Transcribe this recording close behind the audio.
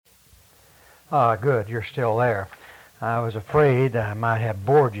Good, you're still there. I was afraid I might have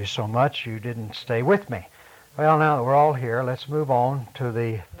bored you so much you didn't stay with me. Well, now that we're all here, let's move on to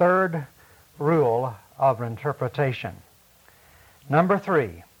the third rule of interpretation. Number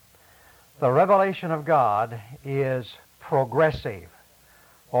 3, the revelation of God is progressive,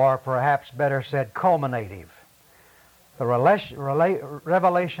 or perhaps better said, culminative. The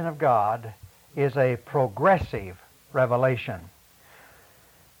revelation of God is a progressive revelation.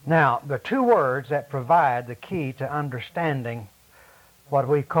 Now, the two words that provide the key to understanding what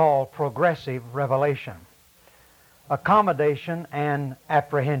we call progressive revelation: accommodation and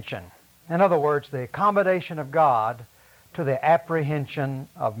apprehension. In other words, the accommodation of God to the apprehension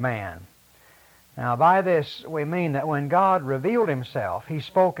of man. Now, by this we mean that when God revealed Himself, He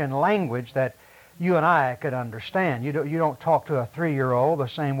spoke in language that you and I could understand. You don't talk to a 3-year-old the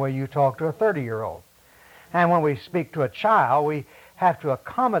same way you talk to a 30-year-old. And when we speak to a child, we have to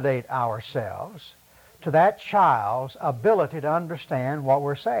accommodate ourselves to that child's ability to understand what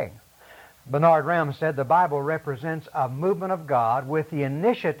we're saying. Bernard Ramm said the Bible represents a movement of God with the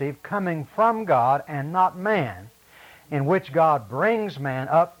initiative coming from God and not man, in which God brings man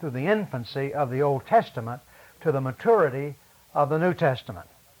up through the infancy of the Old Testament to the maturity of the New Testament.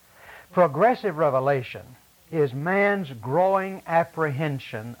 Progressive revelation is man's growing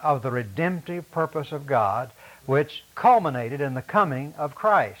apprehension of the redemptive purpose of God, which culminated in the coming of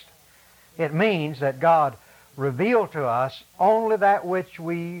Christ. It means that God revealed to us only that which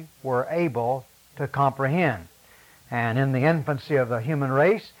we were able to comprehend. And in the infancy of the human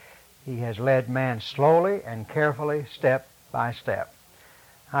race, He has led man slowly and carefully, step by step.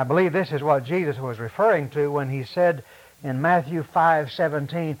 I believe this is what Jesus was referring to when He said in Matthew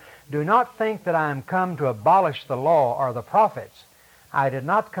 5:17, "Do not think that I am come to abolish the law or the prophets. I did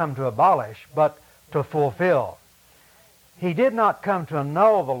not come to abolish, but to fulfill." He did not come to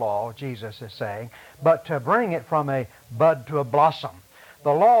annul the law, Jesus is saying, but to bring it from a bud to a blossom.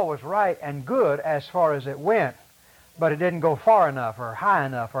 The law was right and good as far as it went, but it didn't go far enough or high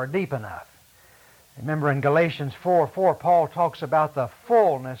enough or deep enough. Remember in Galatians 4:4, Paul talks about the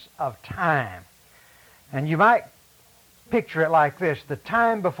fullness of time. And you might picture it like this: the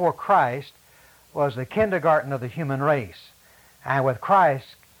time before Christ was the kindergarten of the human race, and with Christ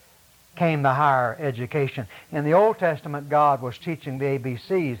came the higher education. In the Old Testament, God was teaching the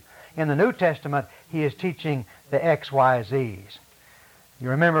ABCs. In the New Testament, He is teaching the XYZs. You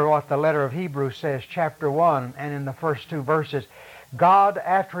remember what the letter of Hebrews says, chapter 1, and in the first 2 verses, God,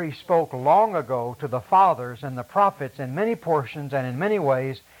 after He spoke long ago to the fathers and the prophets in many portions and in many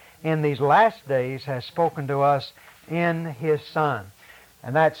ways, in these last days has spoken to us in His Son.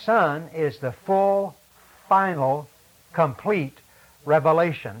 And that Son is the full, final, complete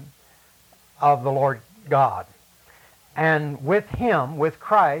revelation of the Lord God. And with Him, with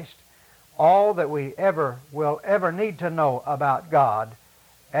Christ, all that we will ever need to know about God,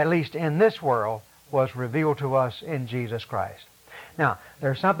 at least in this world, was revealed to us in Jesus Christ. Now,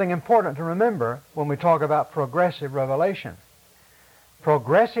 there's something important to remember when we talk about progressive revelation.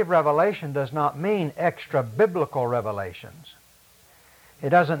 Progressive revelation does not mean extra-biblical revelations. It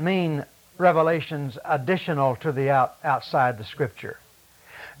doesn't mean revelations additional to the outside the Scripture.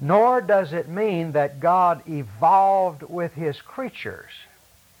 Nor does it mean that God evolved with His creatures,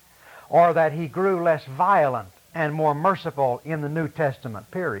 or that He grew less violent and more merciful in the New Testament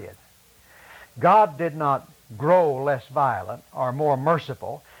period. God did not grow less violent or more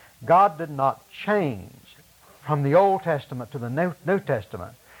merciful. God did not change from the Old Testament to the New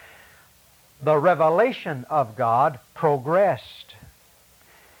Testament. The revelation of God progressed.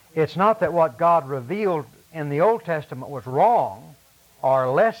 It's not that what God revealed in the Old Testament was wrong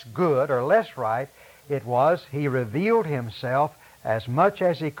or less good or less right. It was He revealed Himself as much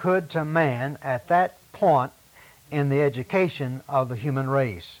as He could to man at that point in the education of the human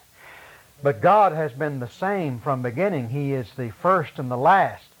race. But God has been the same from beginning. He is the first and the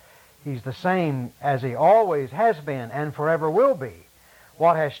last. He's the same as He always has been and forever will be.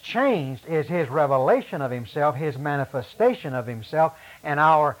 What has changed is His revelation of Himself, His manifestation of Himself, and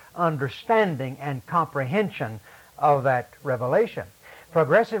our understanding and comprehension of that revelation.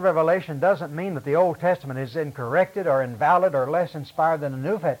 Progressive revelation doesn't mean that the Old Testament is incorrected or invalid or less inspired than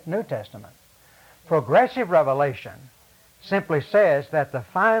the New Testament. Progressive revelation simply says that the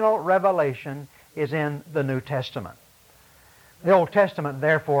final revelation is in the New Testament. The Old Testament,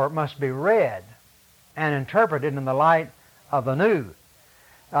 therefore, must be read and interpreted in the light of the New.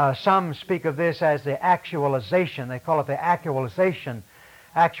 Some speak of this as the actualization. They call it the actualization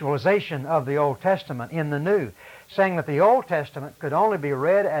of the Old Testament in the New, saying that the Old Testament could only be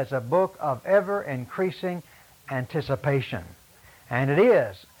read as a book of ever-increasing anticipation. And it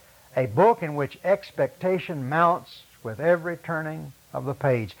is a book in which expectation mounts with every turning of the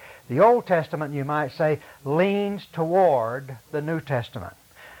page. The Old Testament, you might say, leans toward the New Testament.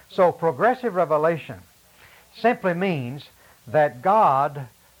 So progressive revelation simply means that God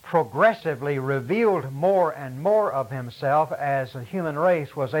progressively revealed more and more of himself as the human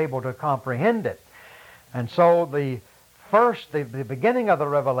race was able to comprehend it. And so the beginning of the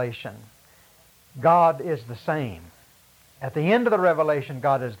revelation, God is the same. At the end of the revelation,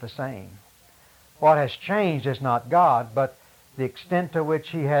 God is the same. What has changed is not God, but the extent to which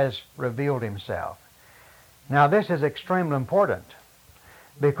he has revealed himself. Now, this is extremely important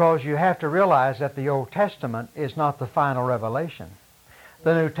because you have to realize that the Old Testament is not the final revelation.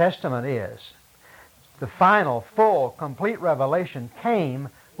 The New Testament is. The final, full, complete revelation came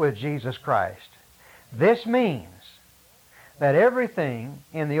with Jesus Christ. This means that everything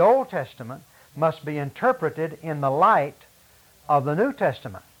in the Old Testament must be interpreted in the light of the New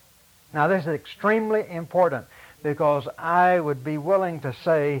Testament. Now, this is extremely important because I would be willing to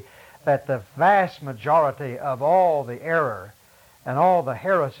say that the vast majority of all the error and all the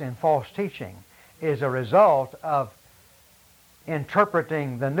heresy and false teaching is a result of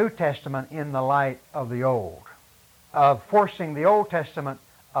interpreting the New Testament in the light of the Old, of forcing the Old Testament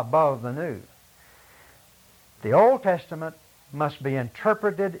above the New. The Old Testament must be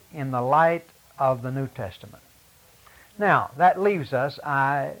interpreted in the light of the New Testament. Now, that leaves us,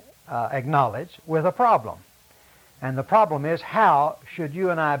 I acknowledge, with a problem. And the problem is, how should you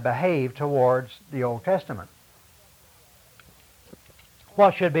and I behave towards the Old Testament?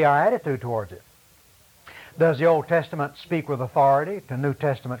 What should be our attitude towards it? Does the Old Testament speak with authority to New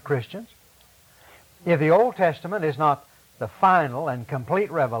Testament Christians? If the Old Testament is not the final and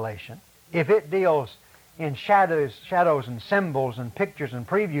complete revelation, if it deals in shadows and symbols and pictures and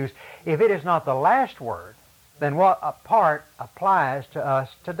previews, if it is not the last word, then what part applies to us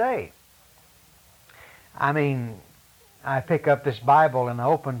today? I mean, I pick up this Bible and I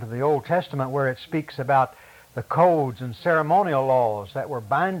open to the Old Testament where it speaks about the codes and ceremonial laws that were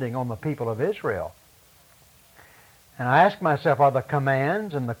binding on the people of Israel. And I ask myself, are the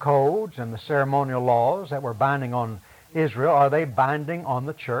commands and the codes and the ceremonial laws that were binding on Israel, are they binding on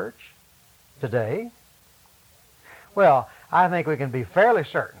the church today? Well, I think we can be fairly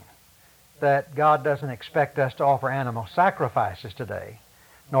certain that God doesn't expect us to offer animal sacrifices today,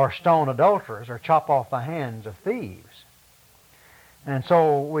 nor stone adulterers or chop off the hands of thieves. And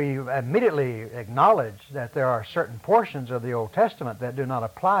so we immediately acknowledge that there are certain portions of the Old Testament that do not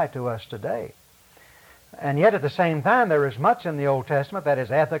apply to us today. And yet at the same time, there is much in the Old Testament that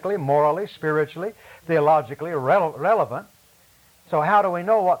is ethically, morally, spiritually, theologically relevant. So how do we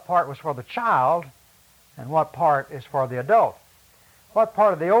know what part was for the child and what part is for the adult? What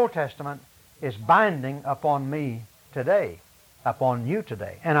part of the Old Testament is binding upon me today, upon you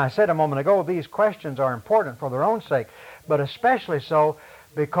today? And I said a moment ago, these questions are important for their own sake, but especially so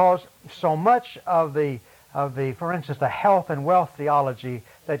because so much of the, for instance, the health and wealth theology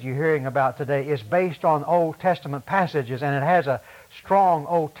that you're hearing about today is based on Old Testament passages, and it has a strong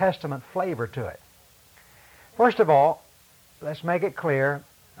Old Testament flavor to it. First of all, let's make it clear,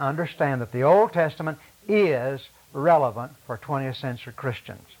 understand that the Old Testament is relevant for 20th century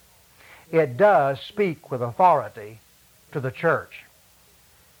Christians. It does speak with authority to the church.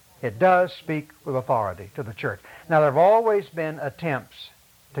 It does speak with authority to the church. Now, there have always been attempts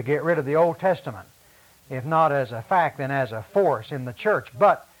to get rid of the Old Testament, if not as a fact, then as a force in the church.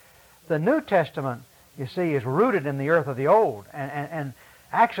 But the New Testament, you see, is rooted in the earth of the Old. And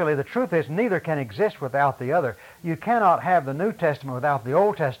actually, the truth is, neither can exist without the other. You cannot have the New Testament without the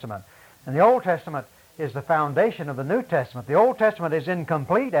Old Testament. And the Old Testament is the foundation of the New Testament. The Old Testament is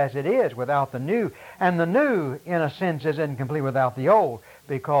incomplete as it is without the New. And the New, in a sense, is incomplete without the Old,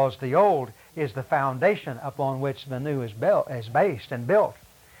 because the Old is the foundation upon which the New is based and built.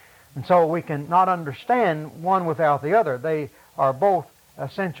 And so we cannot understand one without the other. They are both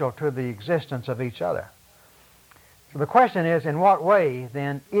essential to the existence of each other. So the question is, in what way,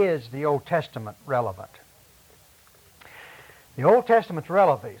 then, is the Old Testament relevant? The Old Testament's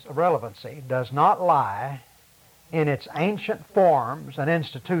relevancy does not lie in its ancient forms and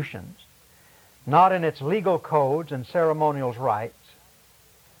institutions, not in its legal codes and ceremonial rites.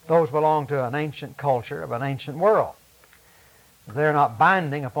 Those belong to an ancient culture of an ancient world. They're not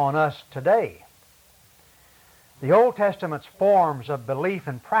binding upon us today. The Old Testament's forms of belief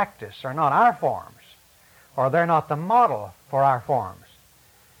and practice are not our forms, or they're not the model for our forms.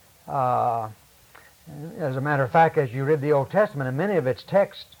 As a matter of fact, as you read the Old Testament, in many of its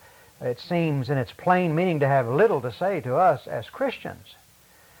texts, it seems in its plain meaning to have little to say to us as Christians.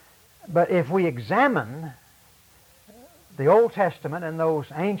 But if we examine the Old Testament and those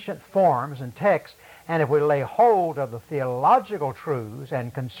ancient forms and texts, and if we lay hold of the theological truths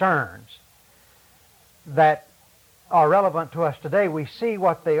and concerns that are relevant to us today, we see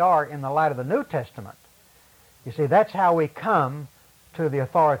what they are in the light of the New Testament. You see, that's how we come to the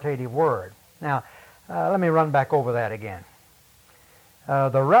authoritative Word. Now, let me run back over that again.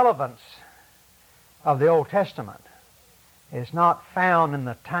 The relevance of the Old Testament is not found in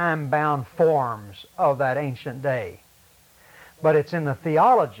the time-bound forms of that ancient day, but it's in the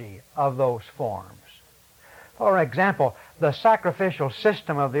theology of those forms. For example, the sacrificial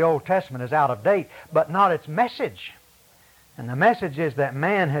system of the Old Testament is out of date, but not its message. And the message is that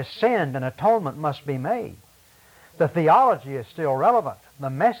man has sinned and atonement must be made. The theology is still relevant. The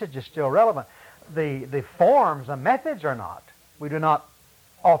message is still relevant. The forms, the methods are not. We do not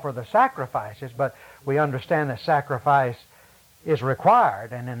offer the sacrifices, but we understand that sacrifice is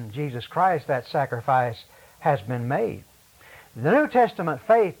required, and in Jesus Christ that sacrifice has been made. The New Testament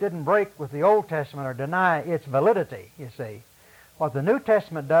faith didn't break with the Old Testament or deny its validity, you see. What the New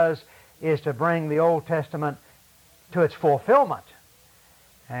Testament does is to bring the Old Testament to its fulfillment.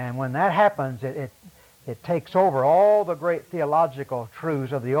 And when that happens, it takes over all the great theological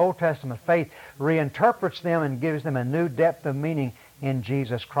truths of the Old Testament faith, reinterprets them, and gives them a new depth of meaning in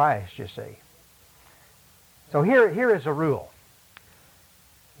Jesus Christ, you see. So here is a rule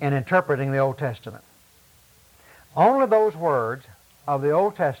in interpreting the Old Testament. Only those words of the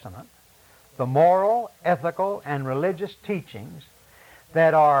Old Testament, the moral, ethical, and religious teachings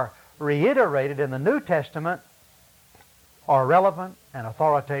that are reiterated in the New Testament are relevant and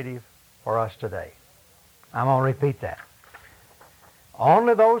authoritative for us today. I'm going to repeat that.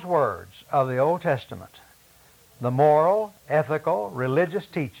 Only those words of the Old Testament, the moral, ethical, religious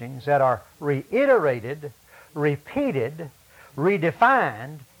teachings that are reiterated, repeated,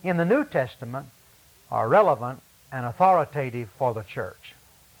 redefined in the New Testament are relevant and authoritative for the church.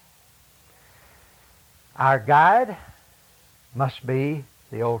 Our guide must be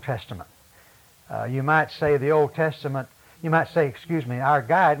the Old Testament. You might say our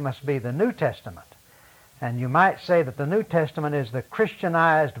guide must be the New Testament. And you might say that the New Testament is the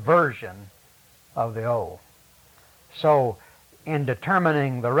Christianized version of the Old. So, in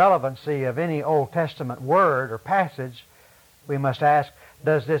determining the relevancy of any Old Testament word or passage, we must ask,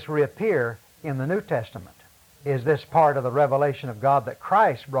 does this reappear in the New Testament? Is this part of the revelation of God that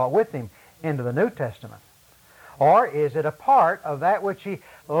Christ brought with him into the New Testament? Or is it a part of that which he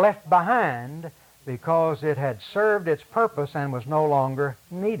left behind because it had served its purpose and was no longer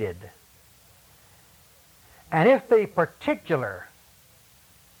needed? And if the particular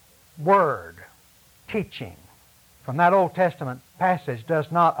word, teaching, from that Old Testament passage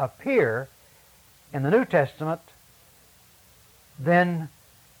does not appear in the New Testament, then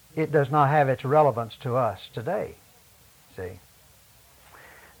it does not have its relevance to us today. See?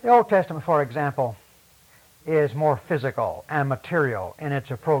 The Old Testament, for example, is more physical and material in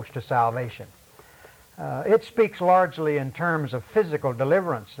its approach to salvation. It speaks largely in terms of physical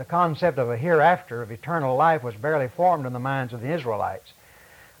deliverance. The concept of a hereafter, of eternal life, was barely formed in the minds of the Israelites.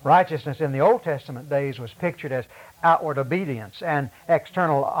 Righteousness in the Old Testament days was pictured as outward obedience and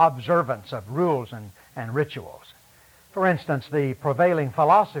external observance of rules and rituals. For instance, the prevailing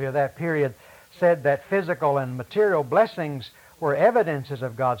philosophy of that period said that physical and material blessings were evidences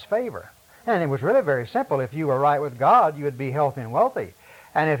of God's favor. And it was really very simple. If you were right with God, you would be healthy and wealthy.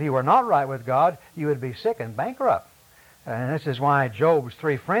 And if you were not right with God, you would be sick and bankrupt. And this is why Job's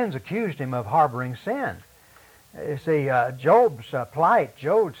 3 friends accused him of harboring sin. You see, Job's plight,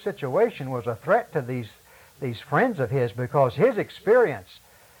 Job's situation was a threat to these friends of his, because his experience,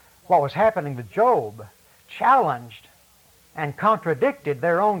 what was happening to Job, challenged and contradicted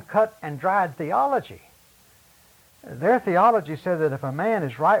their own cut and dried theology. Their theology said that if a man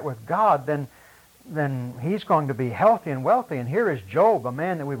is right with God, then he's going to be healthy and wealthy. And here is Job, a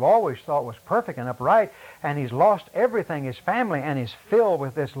man that we've always thought was perfect and upright, and he's lost everything, his family, and he's filled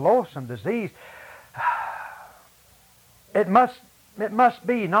with this loathsome disease. It must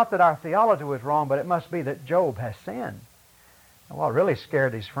be, not that our theology was wrong, but it must be that Job has sinned. And what really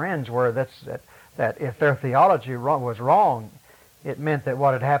scared these friends were that if their theology was wrong, it meant that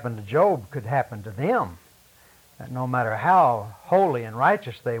what had happened to Job could happen to them. That no matter how holy and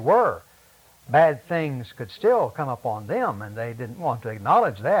righteous they were, bad things could still come upon them, and they didn't want to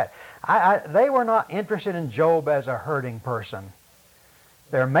acknowledge that. They were not interested in Job as a hurting person.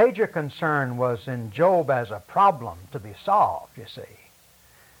 Their major concern was in Job as a problem to be solved, you see.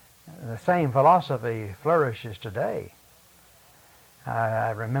 The same philosophy flourishes today. I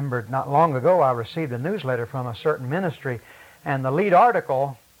remembered not long ago I received a newsletter from a certain ministry, and the lead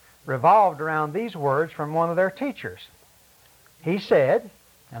article revolved around these words from one of their teachers. He said,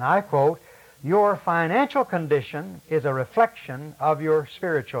 and I quote, "Your financial condition is a reflection of your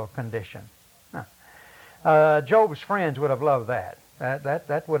spiritual condition." Job's friends would have loved that.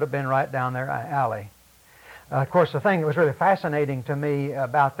 That would have been right down their alley. Of course, the thing that was really fascinating to me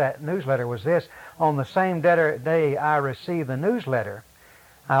about that newsletter was this. On the same day I received the newsletter,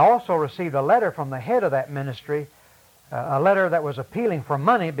 I also received a letter from the head of that ministry, a letter that was appealing for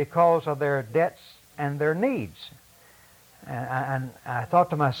money because of their debts and their needs. And I thought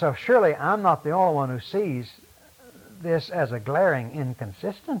to myself, surely I'm not the only one who sees this as a glaring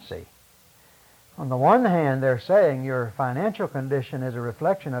inconsistency. On the one hand, they're saying your financial condition is a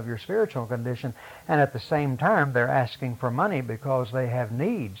reflection of your spiritual condition, and at the same time, they're asking for money because they have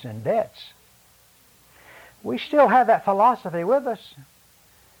needs and debts. We still have that philosophy with us.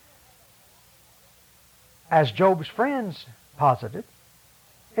 As Job's friends posited,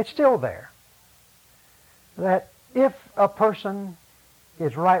 it's still there. That if a person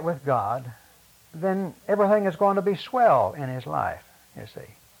is right with God, then everything is going to be swell in his life, you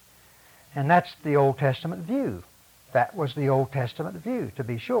see. And that's the Old Testament view. That was the Old Testament view, to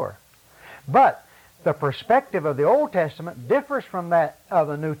be sure. But the perspective of the Old Testament differs from that of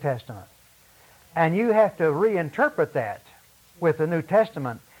the New Testament. And you have to reinterpret that with the New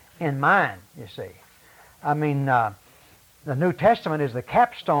Testament in mind, you see. I mean, the New Testament is the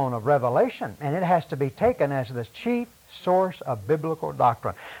capstone of revelation, and it has to be taken as the chief source of biblical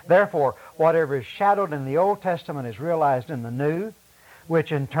doctrine. Therefore, whatever is shadowed in the Old Testament is realized in the New,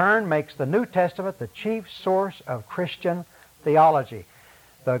 which in turn makes the New Testament the chief source of Christian theology.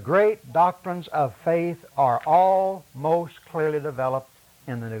 The great doctrines of faith are all most clearly developed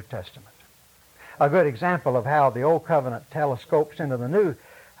in the New Testament. A good example of how the Old Covenant telescopes into the New,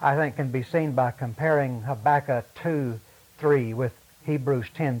 I think, can be seen by comparing Habakkuk 2:3 with Hebrews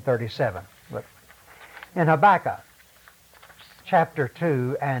 10:37. Look. In Habakkuk chapter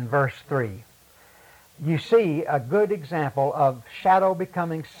 2 and verse 3, you see a good example of shadow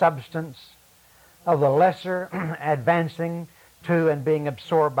becoming substance, of the lesser advancing to and being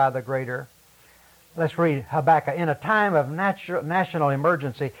absorbed by the greater. Let's read Habakkuk. In a time of national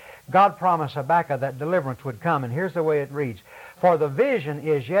emergency, God promised Habakkuk that deliverance would come, and here's the way it reads. For the vision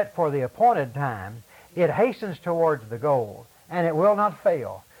is yet for the appointed time. It hastens towards the goal, and it will not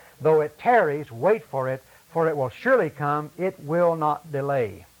fail. Though it tarries, wait for it will surely come. It will not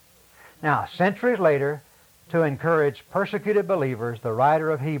delay. Now, centuries later, to encourage persecuted believers, the writer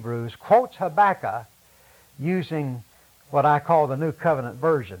of Hebrews quotes Habakkuk using what I call the New Covenant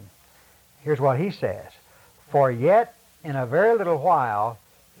version. Here's what he says. For yet in a very little while,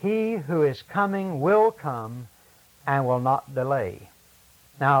 he who is coming will come and will not delay.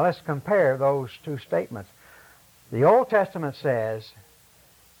 Now, let's compare those two statements. The Old Testament says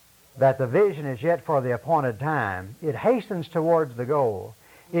that the vision is yet for the appointed time. It hastens towards the goal.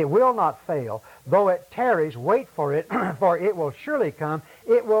 It will not fail. Though it tarries, wait for it, for it will surely come.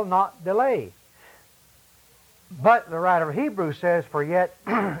 It will not delay. But the writer of Hebrews says, for yet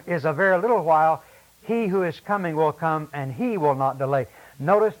is a very little while, he who is coming will come, and he will not delay.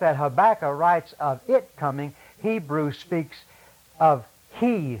 Notice that Habakkuk writes of it coming. Hebrews speaks of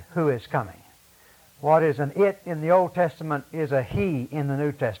he who is coming. What is an it in the Old Testament is a he in the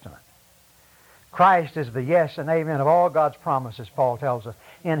New Testament. Christ is the yes and amen of all God's promises, Paul tells us.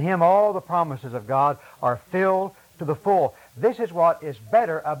 In him all the promises of God are filled to the full. This is what is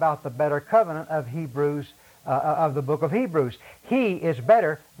better about the better covenant of Hebrews, of the book of Hebrews. He is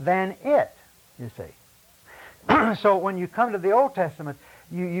better than it, you see. So when you come to the Old Testament,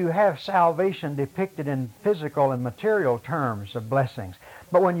 you have salvation depicted in physical and material terms of blessings.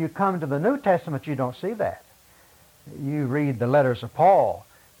 But when you come to the New Testament, you don't see that. You read the letters of Paul,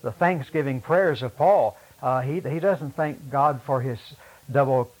 the thanksgiving prayers of Paul. He doesn't thank God for his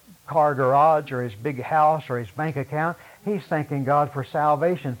double-car garage or his big house or his bank account. He's thanking God for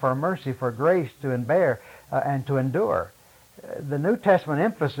salvation, for mercy, for grace to bear and to endure. The New Testament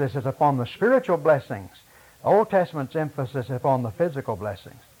emphasis is upon the spiritual blessings. Old Testament's emphasis is upon the physical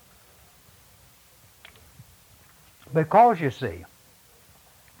blessings. Because, you see,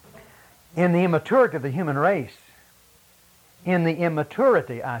 in the immaturity of the human race, of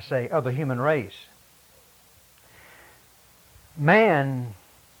the human race, man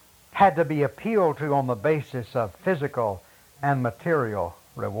had to be appealed to on the basis of physical and material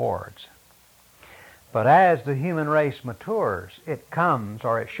rewards. But as the human race matures, it comes,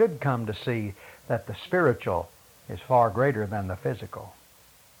 or it should come, to see that the spiritual is far greater than the physical.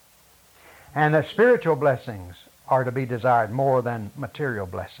 And that spiritual blessings are to be desired more than material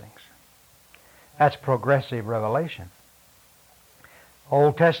blessings. That's progressive revelation.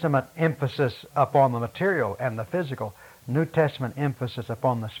 Old Testament emphasis upon the material and the physical. New Testament emphasis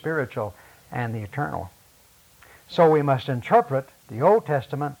upon the spiritual and the eternal. So we must interpret the Old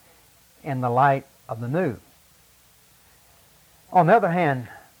Testament in the light of the New. On the other hand,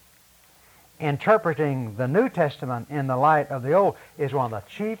 interpreting the New Testament in the light of the Old is one of the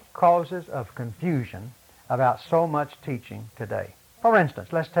chief causes of confusion about so much teaching today. For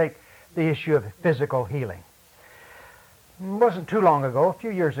instance, let's take the issue of physical healing. It wasn't too long ago, a few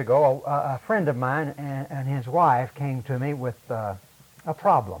years ago, a friend of mine and his wife came to me with a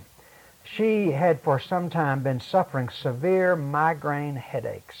problem. She had for some time been suffering severe migraine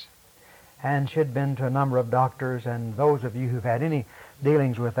headaches, and she had been to a number of doctors, and those of you who've had any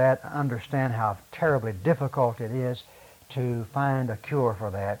dealings with that understand how terribly difficult it is to find a cure for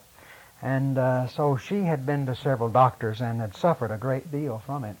that. And so she had been to several doctors and had suffered a great deal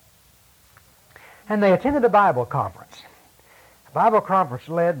from it. And they attended a Bible conference. A Bible conference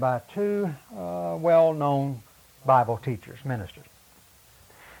led by two well-known Bible teachers, ministers.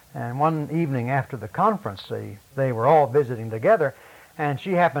 And one evening after the conference, they were all visiting together, and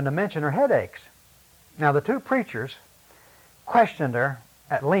she happened to mention her headaches. Now, the two preachers questioned her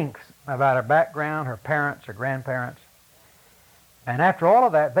at length about her background, her parents, her grandparents. And after all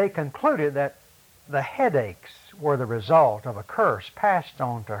of that, they concluded that the headaches were the result of a curse passed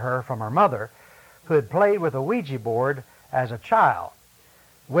on to her from her mother, who had played with a Ouija board as a child,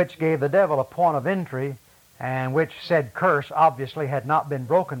 which gave the devil a point of entry, and which said curse obviously had not been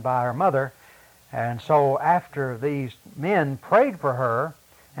broken by her mother. And so after these men prayed for her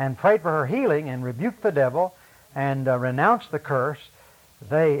and prayed for her healing and rebuked the devil and renounced the curse,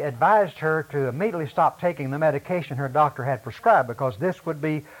 they advised her to immediately stop taking the medication her doctor had prescribed, because this would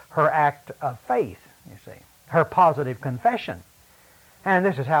be her act of faith, you see, her positive confession. And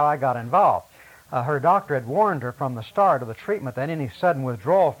this is how I got involved. Her doctor had warned her from the start of the treatment that any sudden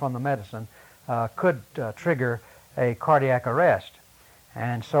withdrawal from the medicine could trigger a cardiac arrest.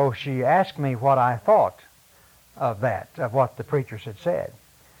 And so she asked me what I thought of that, of what the preachers had said.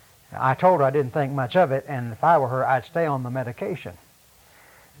 I told her I didn't think much of it, and if I were her, I'd stay on the medication.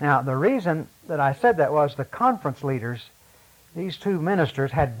 Now, the reason that I said that was the conference leaders, these two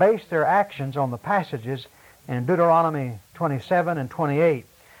ministers, had based their actions on the passages in Deuteronomy 27 and 28,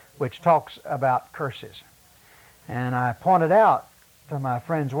 which talks about curses. And I pointed out to my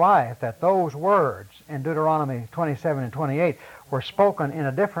friend's wife that those words in Deuteronomy 27 and 28 were spoken in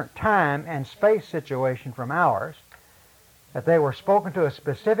a different time and space situation from ours, that they were spoken to a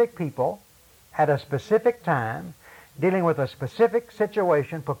specific people at a specific time, dealing with a specific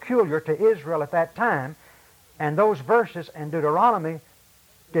situation peculiar to Israel at that time, and those verses in Deuteronomy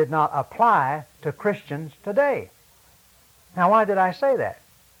did not apply to Christians today. Now, why did I say that?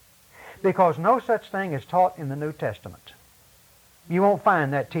 Because no such thing is taught in the New Testament. You won't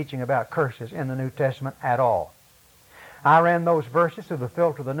find that teaching about curses in the New Testament at all. I ran those verses through the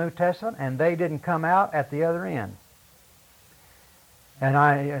filter of the New Testament, and they didn't come out at the other end.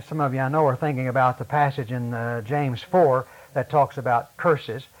 And some of you I know are thinking about the passage in James 4 that talks about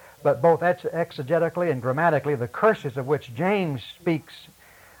curses, but both exegetically and grammatically, the curses of which James speaks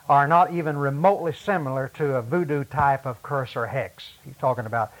are not even remotely similar to a voodoo type of curse or hex. He's talking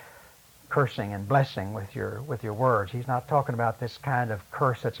about cursing and blessing with your words. He's not talking about this kind of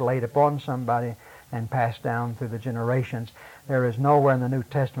curse that's laid upon somebody and passed down through the generations. There is nowhere in the New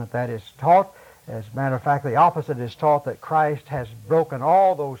Testament that is taught. As a matter of fact, the opposite is taught, that Christ has broken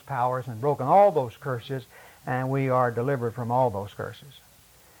all those powers and broken all those curses, and we are delivered from all those curses.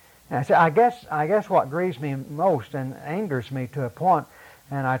 And I guess what grieves me most and angers me to a point,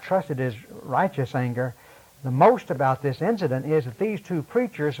 and I trust it is righteous anger, the most about this incident is that these two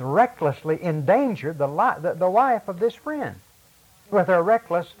preachers recklessly endangered the wife of this friend with their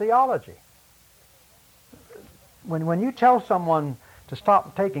reckless theology. When you tell someone to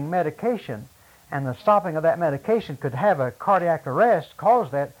stop taking medication, and the stopping of that medication could have a cardiac arrest, cause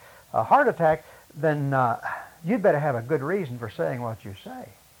that a heart attack, then you'd better have a good reason for saying what you say.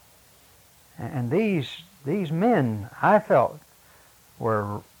 And these men, I felt,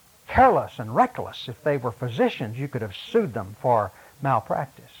 were careless and reckless. If they were physicians, you could have sued them for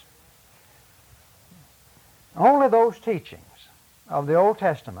malpractice. Only those teachings of the Old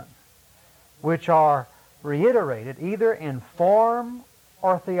Testament which are reiterated either in form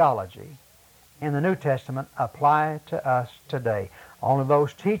or theology in the New Testament apply to us today. Only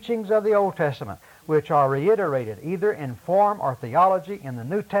those teachings of the Old Testament which are reiterated either in form or theology in the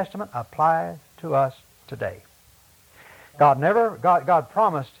New Testament apply to us today. God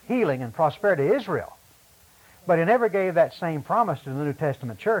promised healing and prosperity to Israel, but He never gave that same promise to the New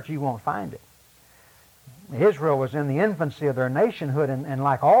Testament church. You won't find it. Israel was in the infancy of their nationhood, and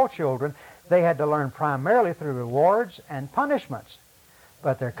like all children, they had to learn primarily through rewards and punishments.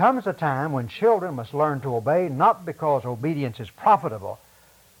 But there comes a time when children must learn to obey, not because obedience is profitable,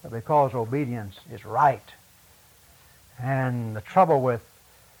 but because obedience is right. And the trouble with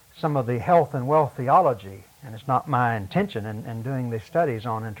some of the health and wealth theology, and it's not my intention in doing these studies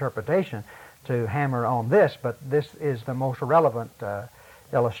on interpretation to hammer on this, but this is the most relevant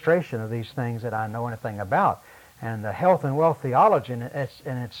illustration of these things that I know anything about. And the health and wealth theology and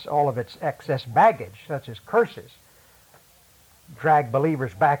it's all of its excess baggage, such as curses, drag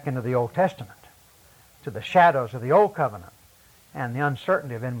believers back into the Old Testament, to the shadows of the Old Covenant and the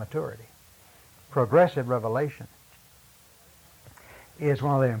uncertainty of immaturity. Progressive revelation is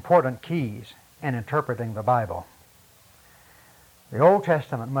one of the important keys in interpreting the Bible. The Old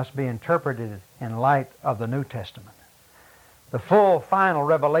Testament must be interpreted in light of the New Testament. The full, final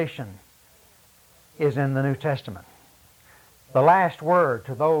revelation is in the New Testament. The last word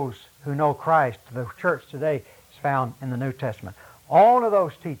to those who know Christ, to the church today, is found in the New Testament. All of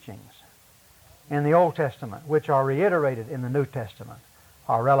those teachings in the Old Testament, which are reiterated in the New Testament,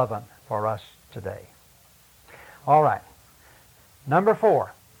 are relevant for us today. All right. Number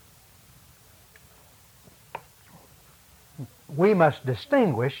 4. We must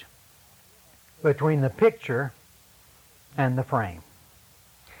distinguish between the picture and the frame.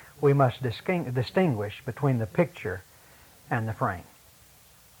 We must distinguish between the picture and the frame.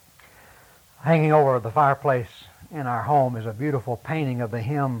 Hanging over the fireplace in our home is a beautiful painting of the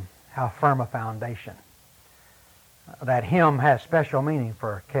hymn, How Firm a Foundation. That hymn has special meaning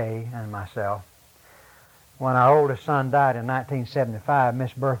for Kay and myself. When our oldest son died in 1975,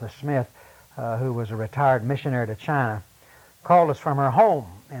 Miss Bertha Smith, who was a retired missionary to China, called us from her home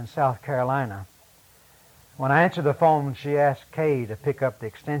in South Carolina. When I answered the phone, she asked Kay to pick up the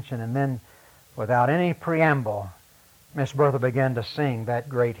extension, and then, without any preamble, Miss Bertha began to sing that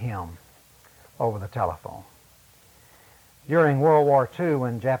great hymn over the telephone. During World War II,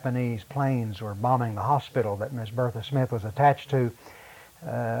 when Japanese planes were bombing the hospital that Miss Bertha Smith was attached to,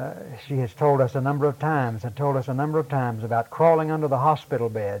 she has told us a number of times about crawling under the hospital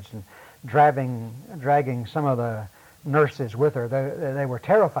beds and dragging some of the nurses with her. They were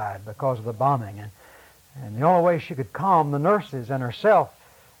terrified because of the bombing. And the only way she could calm the nurses and herself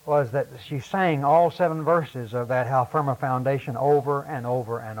was that she sang all 7 verses of that How Firm a Foundation over and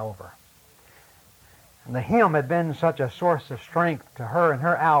over and over. And the hymn had been such a source of strength to her in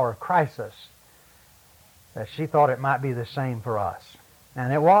her hour of crisis that she thought it might be the same for us.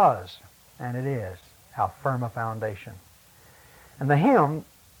 And it was, and it is, How Firm a Foundation. And the hymn,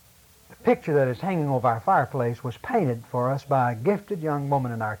 the picture that is hanging over our fireplace, was painted for us by a gifted young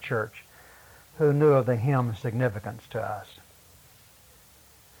woman in our church who knew of the hymn's significance to us.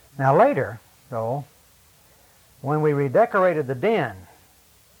 Now later, though, when we redecorated the den,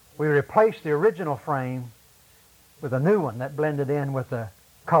 we replaced the original frame with a new one that blended in with the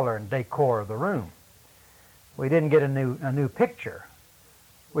color and decor of the room. We didn't get a new picture.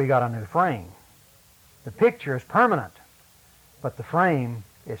 We got a new frame. The picture is permanent, but the frame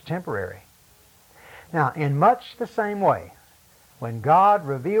is temporary. Now, in much the same way, when God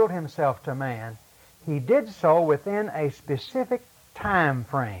revealed himself to man, he did so within a specific time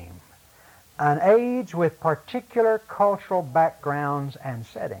frame, an age with particular cultural backgrounds and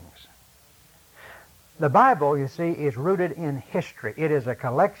settings. The Bible, you see, is rooted in history. It is a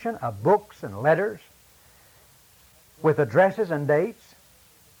collection of books and letters with addresses and dates,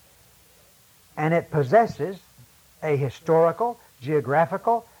 and it possesses a historical,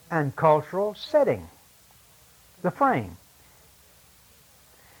 geographical, and cultural setting, the frame.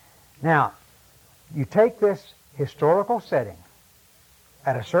 Now, you take this historical setting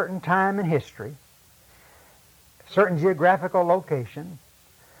at a certain time in history, certain geographical location,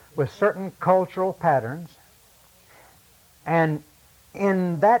 with certain cultural patterns, and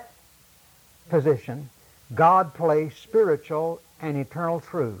in that position, God placed spiritual and eternal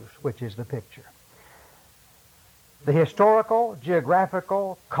truths, which is the picture. The historical,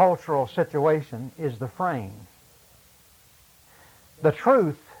 geographical, cultural situation is the frame. The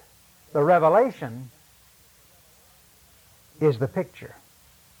truth, the revelation, is the picture.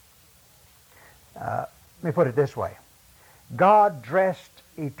 Let me put it this way. God dressed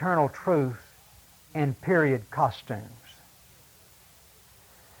eternal truth in period costumes.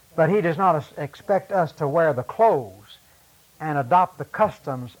 But he does not expect us to wear the clothes and adopt the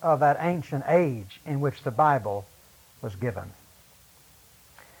customs of that ancient age in which the Bible was given.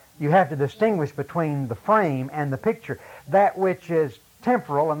 You have to distinguish between the frame and the picture, that which is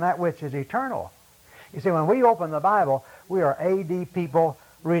temporal and that which is eternal. You see, when we open the Bible, we are AD people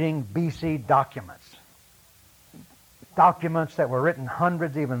reading BC documents. documents that were written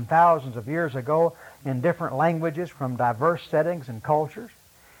hundreds, even thousands of years ago in different languages from diverse settings and cultures.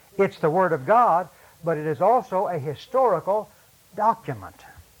 It's the Word of God, but it is also a historical document.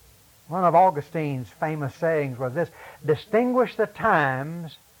 One of Augustine's famous sayings was this: distinguish the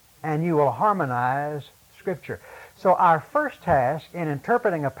times and you will harmonize Scripture. So our first task in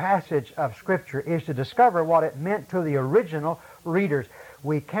interpreting a passage of Scripture is to discover what it meant to the original readers.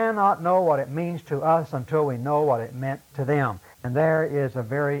 We cannot know what it means to us until we know what it meant to them. And there is a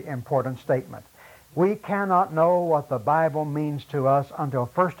very important statement. We cannot know what the Bible means to us until,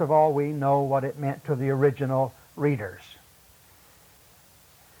 first of all, we know what it meant to the original readers.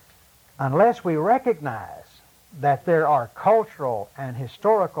 Unless we recognize that there are cultural and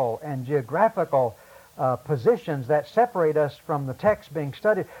historical and geographical positions that separate us from the text being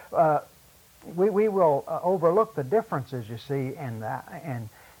studied, we will overlook the differences, you see, and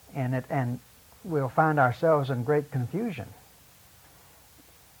we'll find ourselves in great confusion.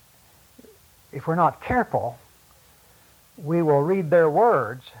 If we're not careful, we will read their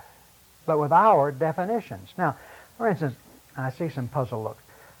words, but with our definitions. Now, for instance, I see some puzzle looks.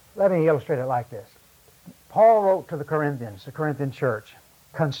 Let me illustrate it like this. Paul wrote to the Corinthians, the Corinthian church,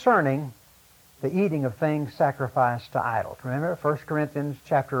 concerning the eating of things sacrificed to idols. Remember, 1 Corinthians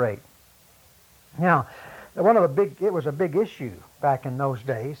chapter 8. Now, it was a big issue back in those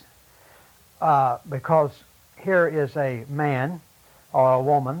days because here is a man or a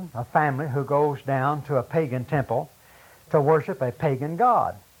woman, a family, who goes down to a pagan temple to worship a pagan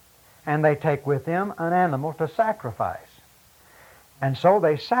god. And they take with them an animal to sacrifice. And so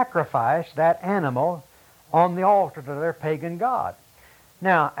they sacrifice that animal on the altar to their pagan god.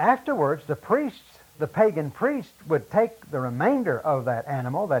 Now, afterwards, the pagan priest would take the remainder of that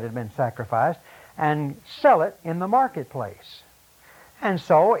animal that had been sacrificed and sell it in the marketplace. And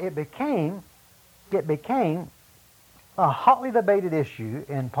so it became a hotly debated issue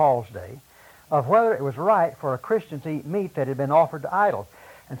in Paul's day of whether it was right for a Christian to eat meat that had been offered to idols.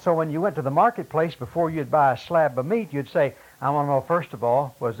 And so when you went to the marketplace, before you'd buy a slab of meat, you'd say, I want to know, first of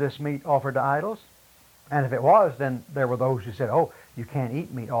all, was this meat offered to idols? And if it was, then there were those who said, oh, you can't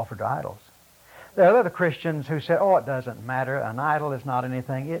eat meat offered to idols. There are other Christians who said, oh, it doesn't matter. An idol is not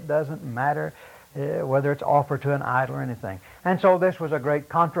anything. It doesn't matter whether it's offered to an idol or anything. And so this was a great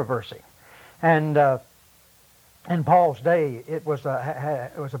controversy. And in Paul's day, it was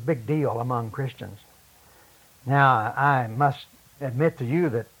a big deal among Christians. Now, I must admit to you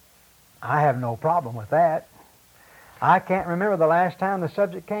that I have no problem with that. I can't remember the last time the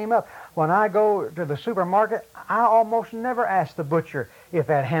subject came up. When I go to the supermarket, I almost never ask the butcher if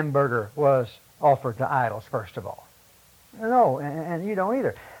that hamburger was offered to idols, first of all. No, and you don't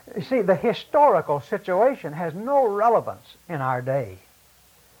either. You see, the historical situation has no relevance in our day.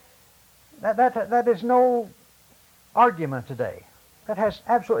 That is no argument today. That has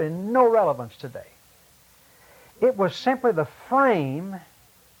absolutely no relevance today. It was simply the frame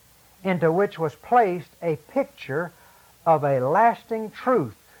into which was placed a picture of a lasting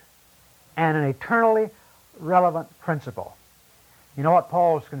truth and an eternally relevant principle. You know what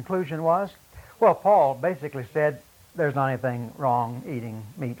Paul's conclusion was? Well, Paul basically said there's not anything wrong eating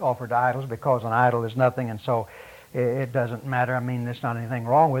meat offered to idols because an idol is nothing, and so it doesn't matter. I mean, there's not anything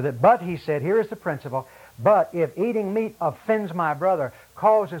wrong with it. But he said, here is the principle, but if eating meat offends my brother,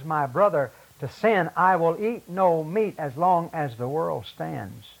 causes my brother to sin, I will eat no meat as long as the world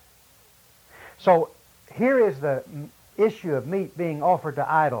stands. So here is the issue of meat being offered to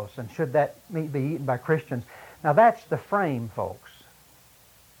idols, and should that meat be eaten by Christians. Now that's the frame, folks.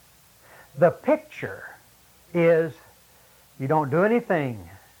 The picture is you don't do anything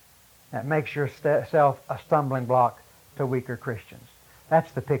that makes yourself a stumbling block to weaker Christians.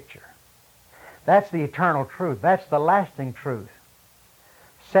 That's the picture. That's the eternal truth. That's the lasting truth.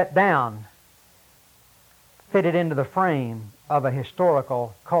 Set down, fitted into the frame of a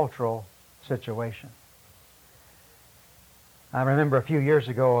historical, cultural situation. I remember a few years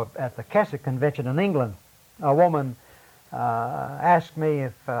ago at the Keswick Convention in England, a woman asked me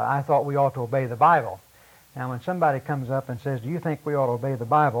if I thought we ought to obey the Bible. Now, when somebody comes up and says, do you think we ought to obey the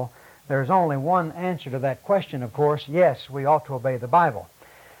Bible? There's only one answer to that question, of course. Yes, we ought to obey the Bible.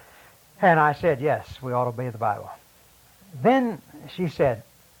 And I said, yes, we ought to obey the Bible. Then she said,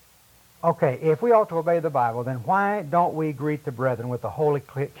 okay, if we ought to obey the Bible, then why don't we greet the brethren with a holy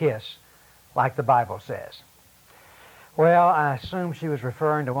kiss like the Bible says? Well, I assume she was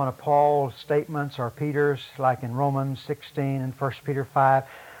referring to one of Paul's statements or Peter's, like in Romans 16 and 1 Peter 5,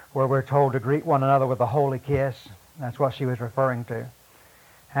 where we're told to greet one another with a holy kiss. That's what she was referring to.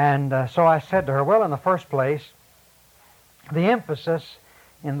 And so I said to her, well, in the first place, the emphasis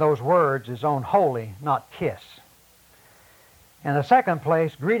in those words is on holy, not kiss. In the second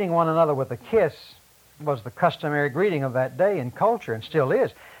place, greeting one another with a kiss was the customary greeting of that day in culture, and still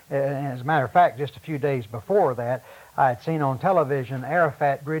is. As a matter of fact, just a few days before that, I had seen on television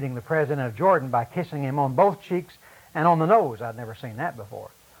Arafat greeting the president of Jordan by kissing him on both cheeks and on the nose. I'd never seen that before.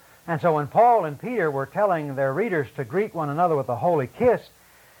 And so when Paul and Peter were telling their readers to greet one another with a holy kiss,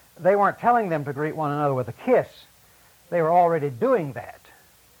 they weren't telling them to greet one another with a kiss. They were already doing that.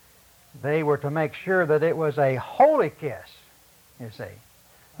 They were to make sure that it was a holy kiss, you see.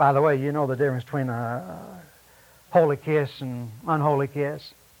 By the way, you know the difference between a holy kiss and unholy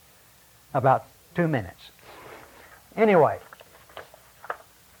kiss? About 2 minutes. Anyway,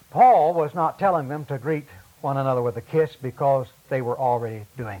 Paul was not telling them to greet one another with a kiss because they were already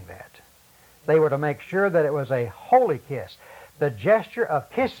doing that. They were to make sure that it was a holy kiss. The gesture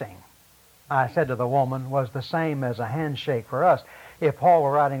of kissing, I said to the woman, was the same as a handshake for us. If Paul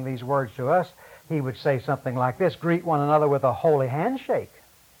were writing these words to us, he would say something like this: greet one another with a holy handshake.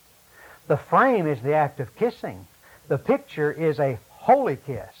 The frame is the act of kissing. The picture is a holy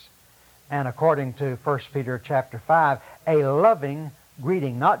kiss. And according to 1 Peter chapter 5, a loving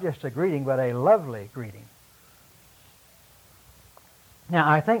greeting. Not just a greeting, but a lovely greeting. Now,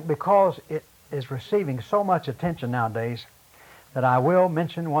 I think because it is receiving so much attention nowadays that I will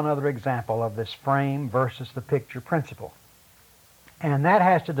mention one other example of this frame versus the picture principle. And that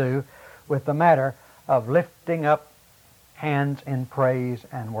has to do with the matter of lifting up hands in praise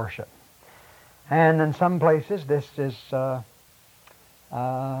and worship. And in some places this is a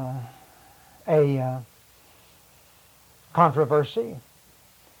controversy.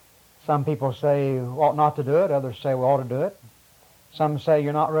 Some people say we ought not to do it. Others say we ought to do it. Some say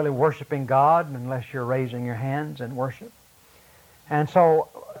you're not really worshiping God unless you're raising your hands in worship. And so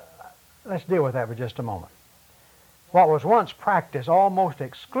let's deal with that for just a moment. What was once practiced almost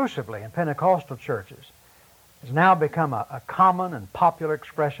exclusively in Pentecostal churches has now become a common and popular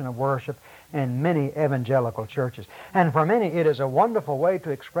expression of worship in many evangelical churches. And for many, it is a wonderful way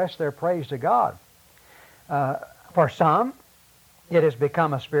to express their praise to God. For some, it has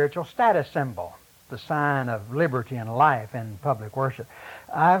become a spiritual status symbol, the sign of liberty and life in public worship.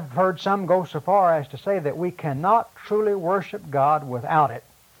 I've heard some go so far as to say that we cannot truly worship God without it,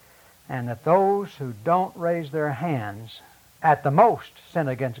 and that those who don't raise their hands at the most sin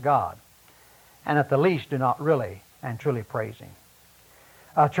against God, and at the least do not really and truly praise Him.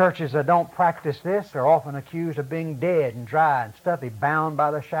 Churches that don't practice this are often accused of being dead and dry and stuffy, bound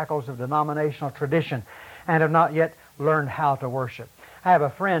by the shackles of denominational tradition, and have not yet learned how to worship. I have a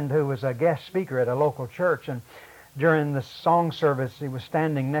friend who was a guest speaker at a local church, and during the song service he was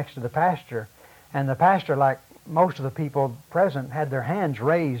standing next to the pastor, and the pastor, like most of the people present, had their hands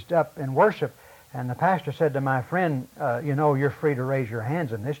raised up in worship, and the pastor said to my friend, you know, you're free to raise your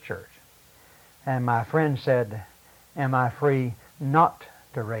hands in this church. And my friend said, am I free not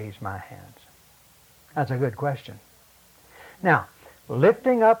to raise my hands? That's a good question. Now,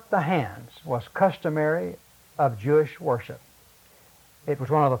 lifting up the hands was customary of Jewish worship. It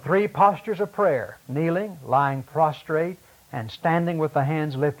was one of the three postures of prayer: kneeling, lying prostrate, and standing with the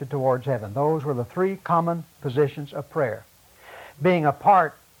hands lifted towards heaven. Those were the three common positions of prayer. Being a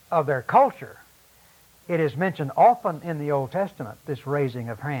part of their culture, it is mentioned often in the Old Testament, this raising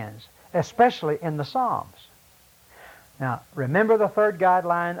of hands, especially in the Psalms. Now, remember the third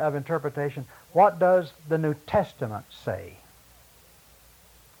guideline of interpretation. What does the New Testament say?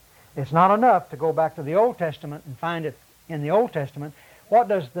 It's not enough to go back to the Old Testament and find it in the Old Testament. What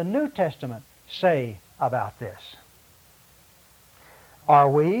does the New Testament say about this? Are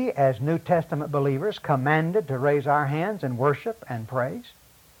we, as New Testament believers, commanded to raise our hands in worship and praise?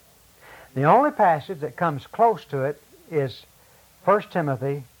 The only passage that comes close to it is 1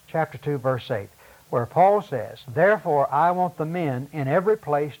 Timothy chapter 2, verse 8, where Paul says, therefore I want the men in every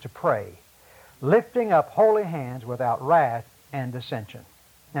place to pray, lifting up holy hands without wrath and dissension.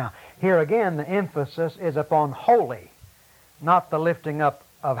 Now, here again, the emphasis is upon holy, not the lifting up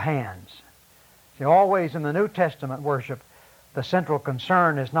of hands. See, always in the New Testament worship, the central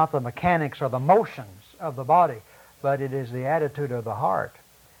concern is not the mechanics or the motions of the body, but it is the attitude of the heart.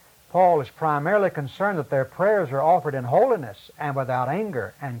 Paul is primarily concerned that their prayers are offered in holiness and without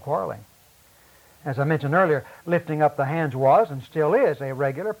anger and quarreling. As I mentioned earlier, lifting up the hands was and still is a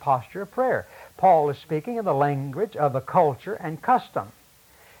regular posture of prayer. Paul is speaking in the language of the culture and custom.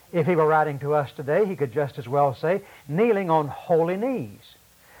 If he were writing to us today, he could just as well say, kneeling on holy knees.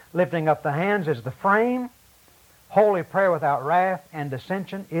 Lifting up the hands is the frame. Holy prayer without wrath and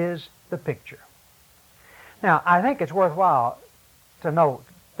dissension is the picture. Now, I think it's worthwhile to note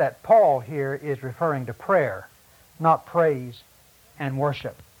that Paul here is referring to prayer, not praise and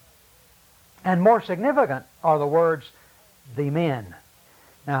worship. And more significant are the words the men.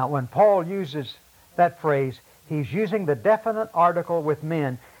 Now, when Paul uses that phrase, he's using the definite article with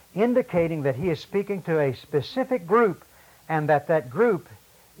men, indicating that he is speaking to a specific group and that group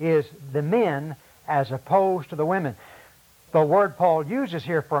is the men as opposed to the women. The word Paul uses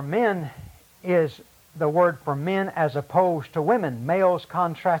here for men is the word for men as opposed to women, males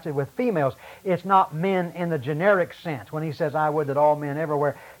contrasted with females. It's not men in the generic sense. When he says, I would that all men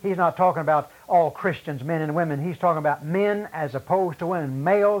everywhere, he's not talking about all Christians, men and women. He's talking about men as opposed to women,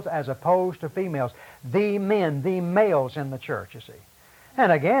 males as opposed to females. The men, the males in the church, you see.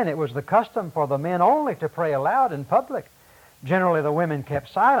 And again, it was the custom for the men only to pray aloud in public. Generally, the women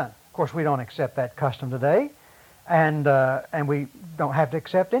kept silent. Of course, we don't accept that custom today, and we don't have to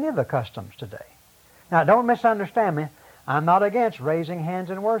accept any of the customs today. Now, don't misunderstand me. I'm not against raising hands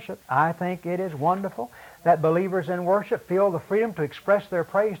in worship. I think it is wonderful that believers in worship feel the freedom to express their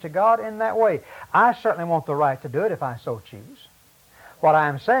praise to God in that way. I certainly want the right to do it if I so choose. What I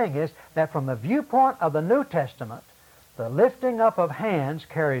am saying is that from the viewpoint of the New Testament, the lifting up of hands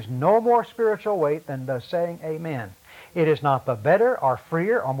carries no more spiritual weight than does saying amen. It is not the better or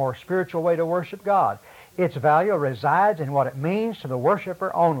freer or more spiritual way to worship God. Its value resides in what it means to the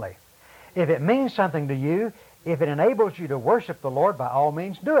worshiper only. If it means something to you, if it enables you to worship the Lord, by all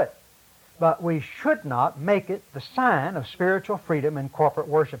means do it. But we should not make it the sign of spiritual freedom in corporate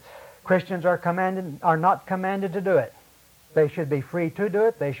worship. Christians are not commanded to do it. They should be free to do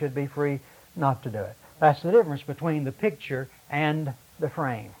it. They should be free not to do it. That's the difference between the picture and the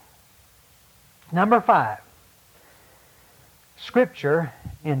frame. Number 5. Scripture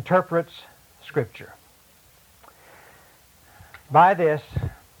interprets Scripture. By this,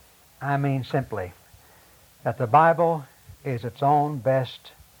 I mean simply that the Bible is its own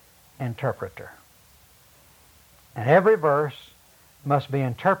best interpreter. And every verse must be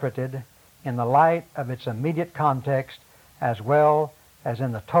interpreted in the light of its immediate context as well as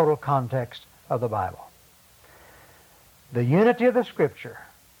in the total context of the Bible. The unity of the Scripture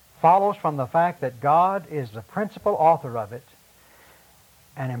follows from the fact that God is the principal author of it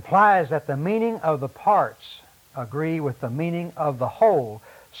and implies that the meaning of the parts agree with the meaning of the whole,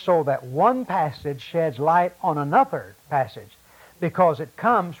 so that one passage sheds light on another passage because it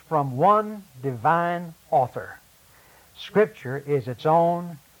comes from one divine author. Scripture is its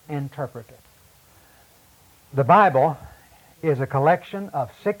own interpreter. The Bible is a collection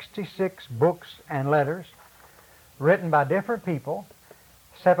of 66 books and letters written by different people,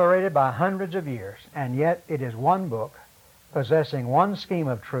 separated by hundreds of years, and yet it is one book possessing one scheme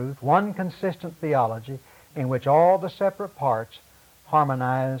of truth, one consistent theology in which all the separate parts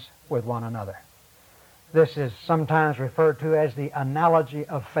harmonize with one another. This is sometimes referred to as the analogy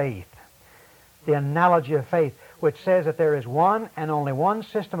of faith. The analogy of faith, which says that there is one and only one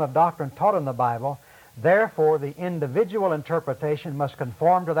system of doctrine taught in the Bible. Therefore, the individual interpretation must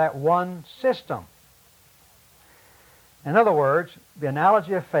conform to that one system. In other words, the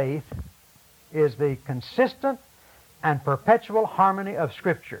analogy of faith is the consistent and perpetual harmony of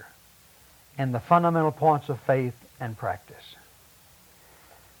Scripture in the fundamental points of faith and practice.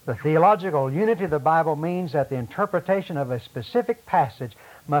 The theological unity of the Bible means that the interpretation of a specific passage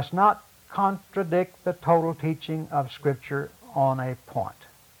must not contradict the total teaching of Scripture on a point.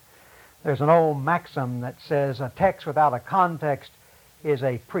 There's an old maxim that says a text without a context is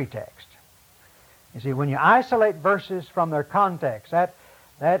a pretext. You see, when you isolate verses from their context,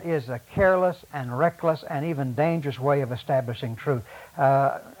 that is a careless and reckless and even dangerous way of establishing truth.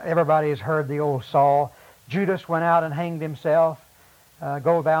 Everybody has heard the old saw, Judas went out and hanged himself.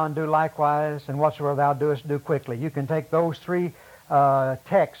 Go thou and do likewise, and whatsoever thou doest, do quickly. You can take those three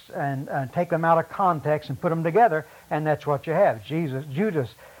texts and take them out of context and put them together, and that's what you have.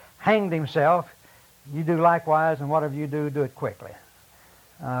 Judas hanged himself. You do likewise, and whatever you do, do it quickly.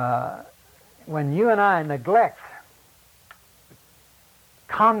 When you and I neglect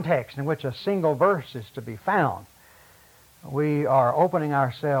context in which a single verse is to be found, we are opening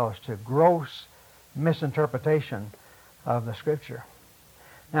ourselves to gross misinterpretation of the Scripture.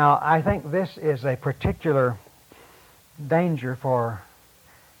 Now, I think this is a particular danger for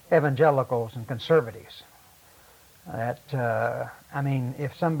evangelicals and conservatives.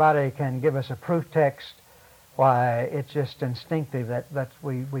 If somebody can give us a proof text, why, it's just instinctive that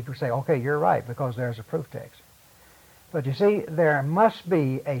we say, okay, you're right, because there's a proof text. But you see, there must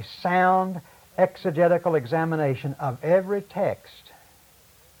be a sound exegetical examination of every text.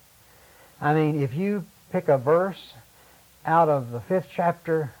 I mean, if you pick a verse out of the 5th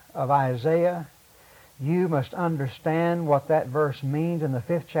chapter of Isaiah, you must understand what that verse means in the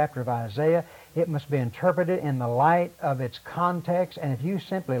 5th chapter of Isaiah. It must be interpreted in the light of its context, and if you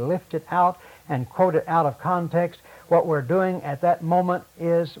simply lift it out and quote it out of context what we're doing at that moment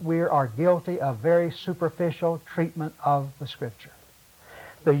is we are guilty of very superficial treatment of the Scripture.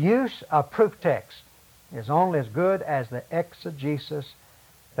 The use of proof text is only as good as the exegesis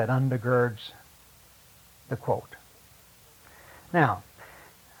that undergirds the quote. Now,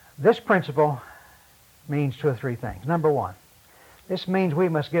 this principle means two or three things. Number one, this means we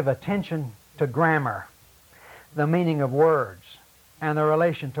must give attention to grammar, the meaning of words, and the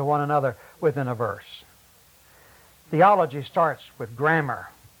relation to one another within a verse. Theology starts with grammar.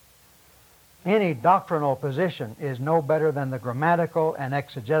 Any doctrinal position is no better than the grammatical and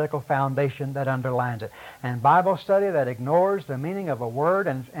exegetical foundation that underlines it. And Bible study that ignores the meaning of a word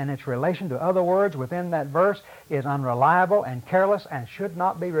and its relation to other words within that verse is unreliable and careless and should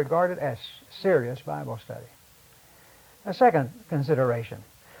not be regarded as serious Bible study. A second consideration,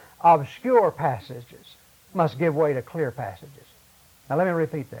 obscure passages must give way to clear passages. Now let me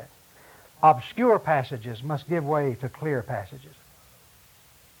repeat that. Obscure passages must give way to clear passages.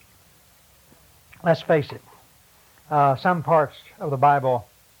 Let's face it, some parts of the Bible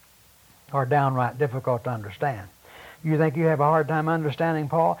are downright difficult to understand. You think you have a hard time understanding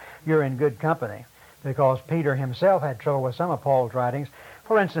Paul? You're in good company, because Peter himself had trouble with some of Paul's writings.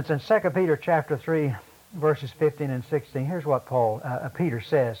 For instance, in 2 Peter chapter 3, verses 15 and 16, here's what Peter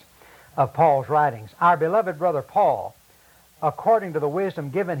says of Paul's writings. Our beloved brother Paul, according to the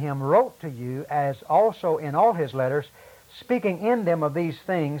wisdom given him, wrote to you, as also in all his letters, speaking in them of these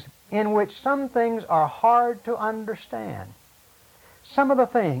things, in which some things are hard to understand. Some of the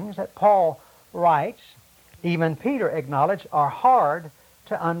things that Paul writes, even Peter acknowledged, are hard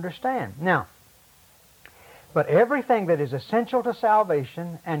to understand. Now, but everything that is essential to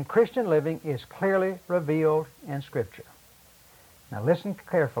salvation and Christian living is clearly revealed in Scripture. Now listen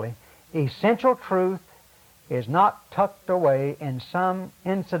carefully. Essential truth is not tucked away in some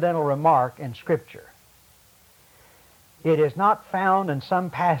incidental remark in Scripture. It is not found in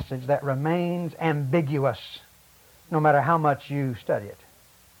some passage that remains ambiguous, no matter how much you study it.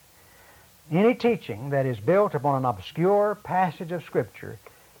 Any teaching that is built upon an obscure passage of Scripture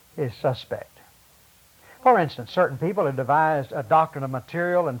is suspect. For instance, certain people have devised a doctrine of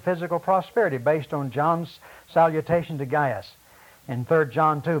material and physical prosperity based on John's salutation to Gaius. In 3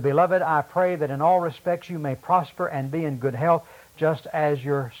 John 2, Beloved, I pray that in all respects you may prosper and be in good health, just as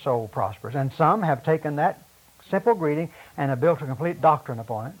your soul prospers. And some have taken that simple greeting and have built a complete doctrine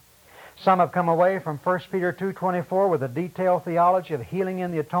upon it. Some have come away from 1 Peter 2:24 with a detailed theology of healing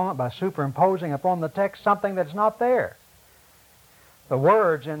in the atonement by superimposing upon the text something that's not there. The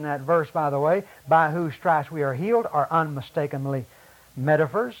words in that verse, by the way, by whose stripes we are healed, are unmistakably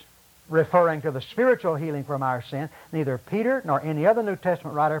metaphors referring to the spiritual healing from our sin. Neither Peter nor any other New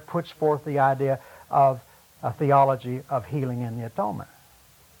Testament writer puts forth the idea of a theology of healing in the atonement.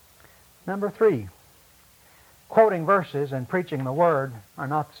 Number three, quoting verses and preaching the Word are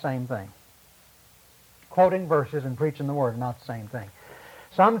not the same thing. Quoting verses and preaching the Word are not the same thing.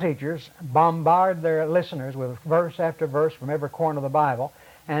 Some teachers bombard their listeners with verse after verse from every corner of the Bible,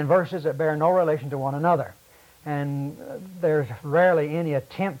 and verses that bear no relation to one another. And there's rarely any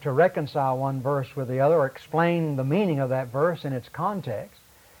attempt to reconcile one verse with the other or explain the meaning of that verse in its context.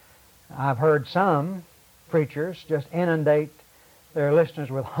 I've heard some preachers just inundate their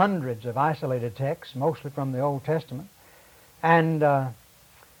listeners with hundreds of isolated texts, mostly from the Old Testament. And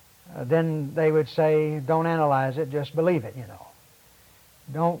then they would say, don't analyze it, just believe it,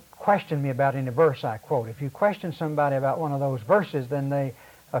 Don't question me about any verse I quote. If you question somebody about one of those verses, then they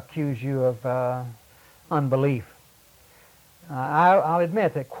accuse you of unbelief. I'll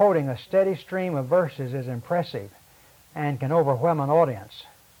admit that quoting a steady stream of verses is impressive and can overwhelm an audience.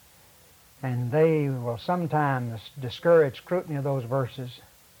 And they will sometimes discourage scrutiny of those verses.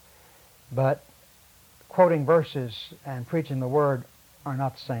 But quoting verses and preaching the Word are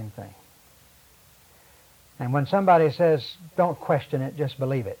not the same thing. And when somebody says, don't question it, just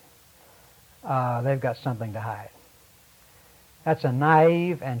believe it, they've got something to hide. That's a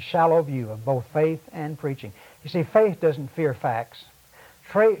naive and shallow view of both faith and preaching. You see, faith doesn't fear facts.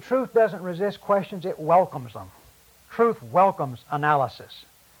 Truth doesn't resist questions, it welcomes them. Truth welcomes analysis.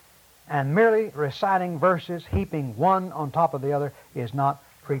 And merely reciting verses, heaping one on top of the other, is not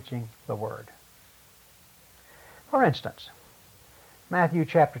preaching the Word. For instance, Matthew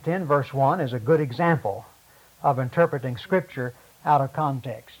chapter 10, verse 1 is a good example of interpreting Scripture out of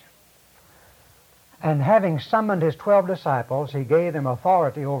context. And having summoned his 12 disciples, he gave them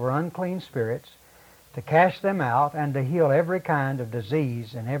authority over unclean spirits to cast them out and to heal every kind of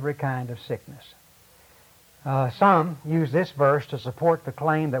disease and every kind of sickness. Some use this verse to support the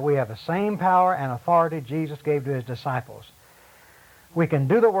claim that we have the same power and authority Jesus gave to his disciples. We can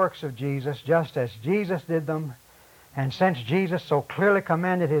do the works of Jesus just as Jesus did them, And since Jesus so clearly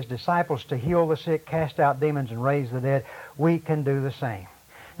commanded his disciples to heal the sick, cast out demons, and raise the dead, we can do the same.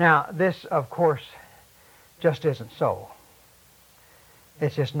 Now, this, of course, just isn't so.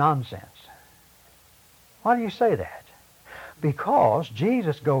 It's just nonsense. Why do you say that? Because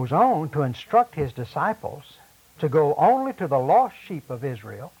Jesus goes on to instruct his disciples to go only to the lost sheep of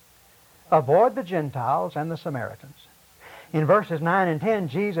Israel, avoid the Gentiles and the Samaritans. In verses 9 and 10,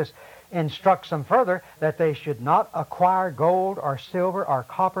 Jesus instructs them further that they should not acquire gold or silver or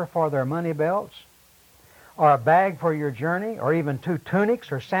copper for their money belts, or a bag for your journey, or even 2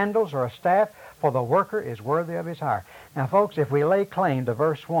 tunics or sandals or a staff, for the worker is worthy of his hire. Now, folks, if we lay claim to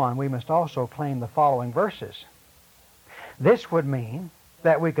verse 1, we must also claim the following verses. This would mean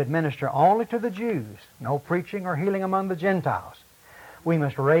that we could minister only to the Jews, no preaching or healing among the Gentiles. We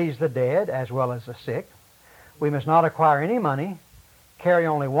must raise the dead as well as the sick. We must not acquire any money, carry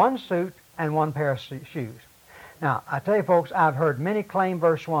only 1 suit and 1 pair of shoes. Now, I tell you folks, I've heard many claim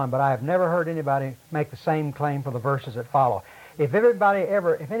verse 1, but I have never heard anybody make the same claim for the verses that follow. If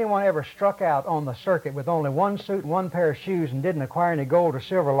anyone ever struck out on the circuit with only 1 suit and 1 pair of shoes and didn't acquire any gold or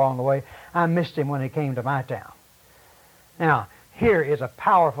silver along the way, I missed him when he came to my town. Now, here is a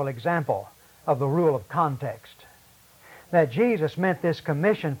powerful example of the rule of context. That Jesus meant this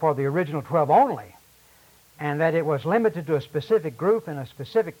commission for the original 12 only, and that it was limited to a specific group in a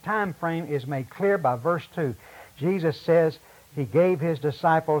specific time frame is made clear by verse 2. Jesus says he gave his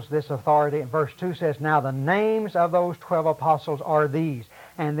disciples this authority. And verse 2 says, now the names of those 12 apostles are these.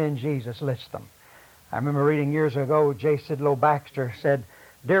 And then Jesus lists them. I remember reading years ago, J. Sidlow Baxter said,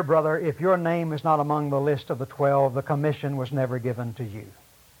 dear brother, if your name is not among the list of the 12, the commission was never given to you.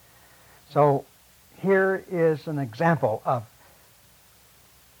 So here is an example of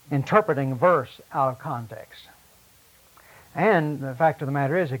interpreting a verse out of context. And the fact of the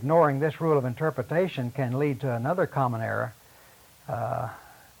matter is, ignoring this rule of interpretation can lead to another common error, and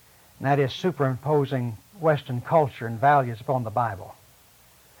that is superimposing Western culture and values upon the Bible.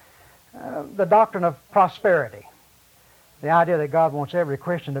 The doctrine of prosperity, the idea that God wants every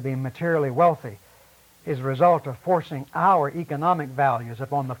Christian to be materially wealthy, is a result of forcing our economic values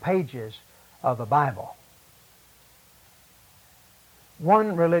upon the pages of the Bible.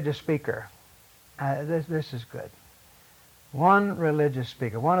 One religious speaker, this is good. One religious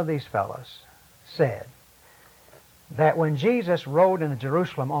speaker, one of these fellows, said that when Jesus rode into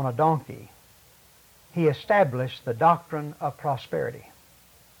Jerusalem on a donkey, he established the doctrine of prosperity.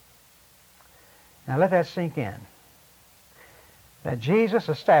 Now let that sink in. That Jesus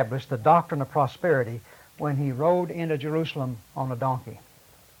established the doctrine of prosperity when he rode into Jerusalem on a donkey.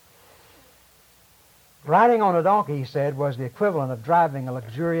 Riding on a donkey, he said, was the equivalent of driving a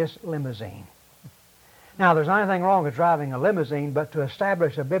luxurious limousine. Now, there's nothing wrong with driving a limousine, but to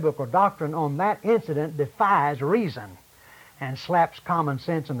establish a biblical doctrine on that incident defies reason and slaps common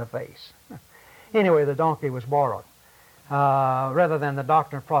sense in the face. Anyway, the donkey was borrowed. Rather than the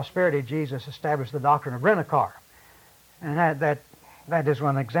doctrine of prosperity, Jesus established the doctrine of rent-a-car. And that is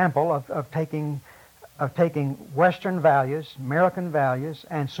one example of taking Western values, American values,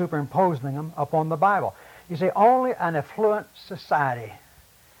 and superimposing them upon the Bible. You see, only an affluent society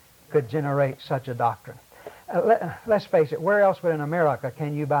could generate such a doctrine. Let's face it, where else but in America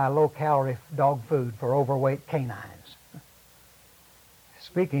can you buy low-calorie dog food for overweight canines?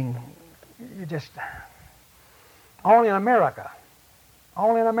 Speaking, only in America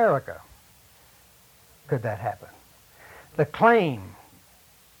could that happen. The claim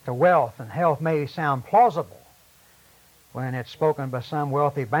to wealth and health may sound plausible when it's spoken by some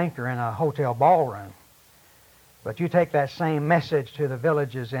wealthy banker in a hotel ballroom. But you take that same message to the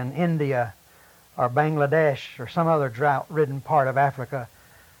villages in India or Bangladesh or some other drought-ridden part of Africa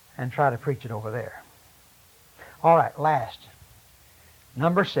and try to preach it over there. All right, last.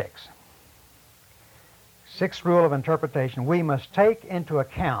 Number 6. Sixth rule of interpretation. We must take into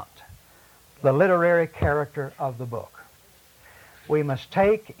account the literary character of the book. We must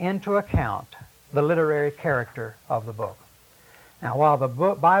take into account the literary character of the book. Now, while the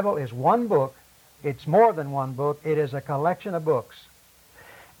Bible is one book, it's more than one book. It is a collection of books.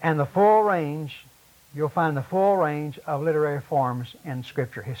 And the full range, you'll find the full range of literary forms in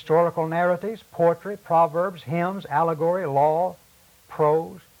Scripture. Historical narratives, poetry, proverbs, hymns, allegory, law,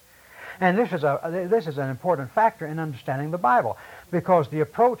 prose. And this is an important factor in understanding the Bible, because the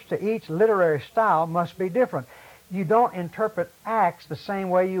approach to each literary style must be different. You don't interpret Acts the same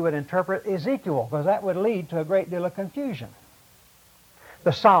way you would interpret Ezekiel, because that would lead to a great deal of confusion.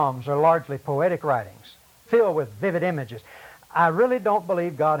 The Psalms are largely poetic writings, filled with vivid images. I really don't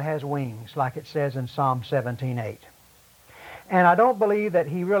believe God has wings, like it says in Psalm 17:8. And I don't believe that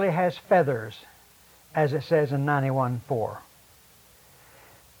He really has feathers as it says in 91:4.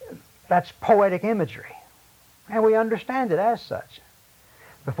 That's poetic imagery, and we understand it as such.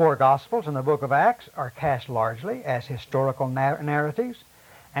 The four Gospels and the book of Acts are cast largely as historical narratives,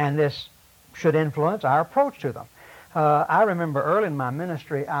 and this should influence our approach to them. I remember early in my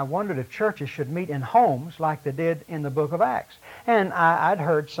ministry, I wondered if churches should meet in homes like they did in the book of Acts. And I'd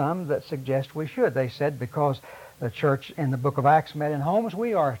heard some that suggest we should. They said because the church in the book of Acts met in homes,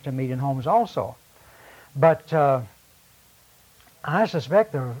 we are to meet in homes also. But I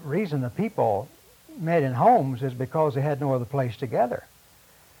suspect the reason the people met in homes is because they had no other place to gather.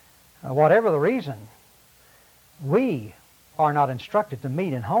 Whatever the reason, we are not instructed to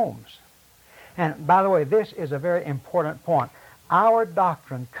meet in homes. And by the way, this is a very important point. Our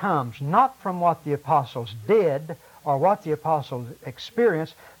doctrine comes not from what the apostles did or what the apostles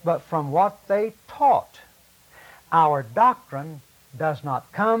experienced, but from what they taught. Our doctrine does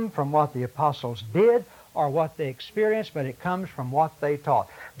not come from what the apostles did or what they experienced, but it comes from what they taught.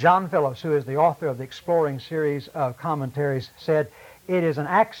 John Phillips, who is the author of the Exploring series of commentaries, said, "It is an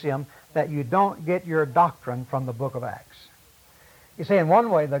axiom that you don't get your doctrine from the book of Acts." You see, in one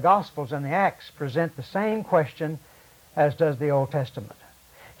way, the Gospels and the Acts present the same question as does the Old Testament.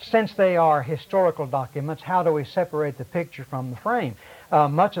 Since they are historical documents, how do we separate the picture from the frame?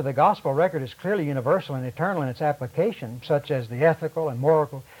 Much of the Gospel record is clearly universal and eternal in its application, such as the ethical and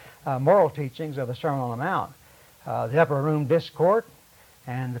moral teachings of the Sermon on the Mount, the upper room discourse,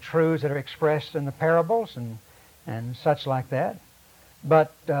 and the truths that are expressed in the parables and such like that.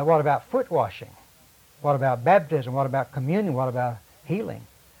 But what about foot washing? What about baptism? What about communion? What about healing?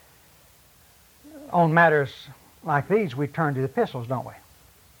 On matters like these, we turn to the epistles, don't we?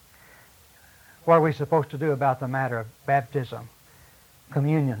 What are we supposed to do about the matter of baptism,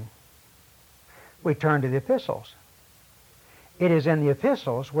 communion? We turn to the epistles. It is in the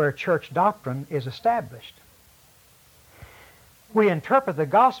epistles where church doctrine is established. We interpret the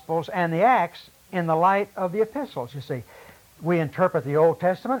Gospels and the Acts in the light of the epistles, you see. We interpret the Old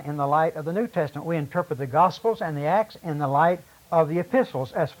Testament in the light of the New Testament. We interpret the Gospels and the Acts in the light of the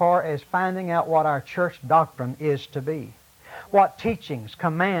epistles as far as finding out what our church doctrine is to be. What teachings,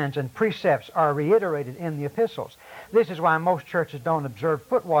 commands, and precepts are reiterated in the epistles. This is why most churches don't observe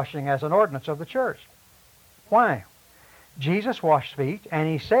foot washing as an ordinance of the church. Why? Jesus washed feet, and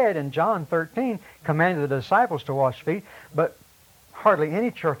he said in John 13, commanded the disciples to wash feet, but hardly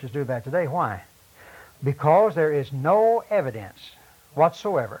any churches do that today. Why? Because there is no evidence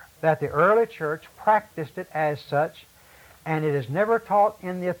whatsoever that the early church practiced it as such, and it is never taught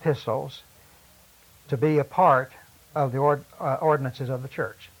in the epistles to be a part of the ordinances of the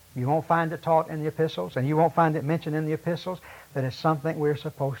church. You won't find it taught in the epistles, and you won't find it mentioned in the epistles that it's something we're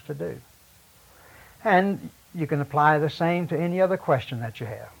supposed to do. And you can apply the same to any other question that you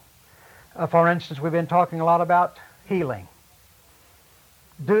have. For instance, we've been talking a lot about healing.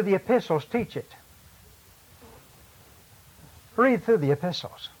 Do the epistles teach it? Read through the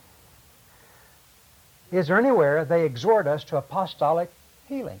epistles. Is there anywhere they exhort us to apostolic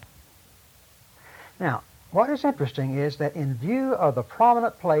healing? Now, what is interesting is that in view of the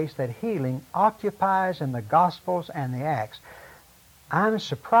prominent place that healing occupies in the Gospels and the Acts, I'm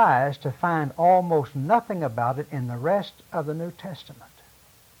surprised to find almost nothing about it in the rest of the New Testament.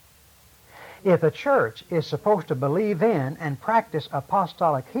 If the church is supposed to believe in and practice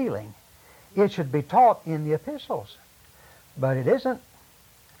apostolic healing, it should be taught in the epistles. But it isn't.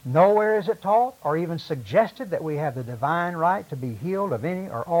 Nowhere is it taught or even suggested that we have the divine right to be healed of any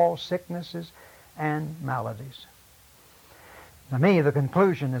or all sicknesses and maladies. To me, the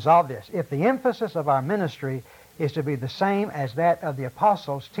conclusion is obvious. If the emphasis of our ministry is to be the same as that of the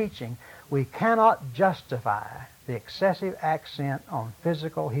apostles' teaching, we cannot justify the excessive accent on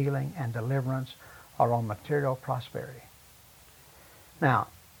physical healing and deliverance or on material prosperity. Now,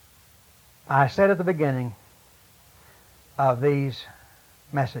 I said at the beginning of these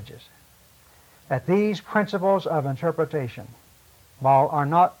messages that these principles of interpretation,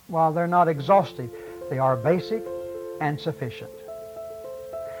 while they're not exhaustive, they are basic and sufficient.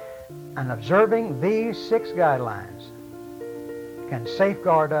 And observing these 6 guidelines can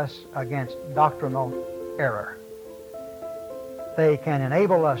safeguard us against doctrinal error. They can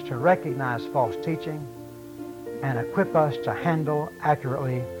enable us to recognize false teaching and equip us to handle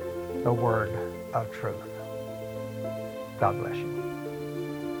accurately the word of truth. God bless you.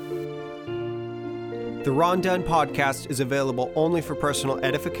 The Ron Dunn podcast is available only for personal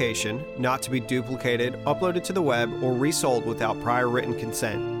edification, not to be duplicated, uploaded to the web, or resold without prior written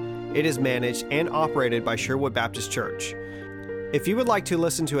consent. It is managed and operated by Sherwood Baptist Church. If you would like to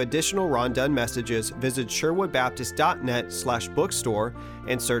listen to additional Ron Dunn messages, visit sherwoodbaptist.net/bookstore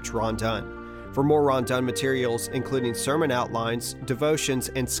and search Ron Dunn. For more Ron Dunn materials, including sermon outlines, devotions,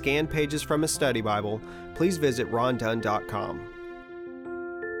 and scanned pages from his study Bible, please visit rondunn.com.